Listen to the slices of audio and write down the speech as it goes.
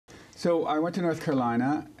So I went to North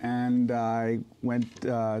Carolina, and I went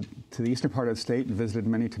to the eastern part of the state and visited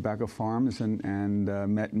many tobacco farms and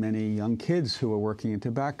met many young kids who were working in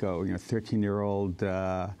tobacco. 13-year-old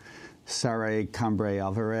Sara Cambre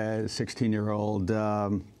Alvarez, 16-year-old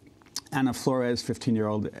Ana Flores,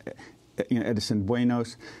 15-year-old Edison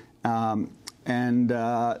Buenos.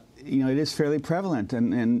 It is fairly prevalent.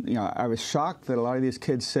 And I was shocked that a lot of these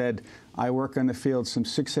kids said, I work on the fields from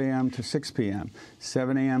 6 a.m. to 6 p.m.,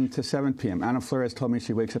 7 a.m. to 7 p.m. Ana Flores told me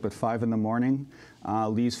she wakes up at 5 in the morning,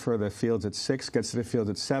 leaves for the fields at 6, gets to the fields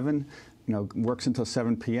at 7, works until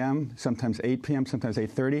 7 p.m., sometimes 8 p.m., sometimes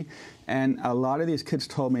 8:30. And a lot of these kids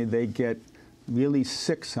told me they get really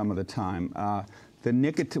sick some of the time. The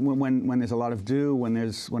nicotine, when there's a lot of dew, when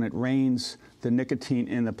it rains, the nicotine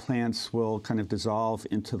in the plants will kind of dissolve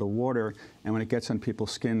into the water, and when it gets on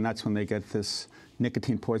people's skin, that's when they get this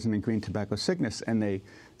nicotine poisoning green tobacco sickness, and they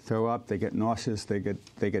throw up, they get nauseous, they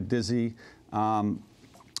get dizzy.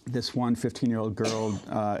 This one 15-year-old girl,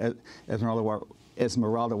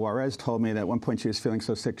 Esmeralda Juarez, told me that at one point she was feeling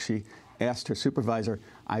so sick she asked her supervisor,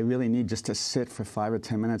 I really need just to sit for 5 or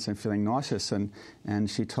 10 minutes. I'm feeling nauseous, and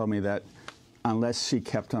she told me that unless she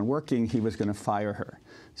kept on working, he was going to fire her.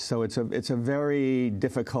 So it's a very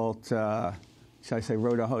difficult, shall I say,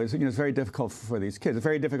 road to hoe. It's very difficult for these kids. It's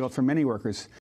very difficult for many workers.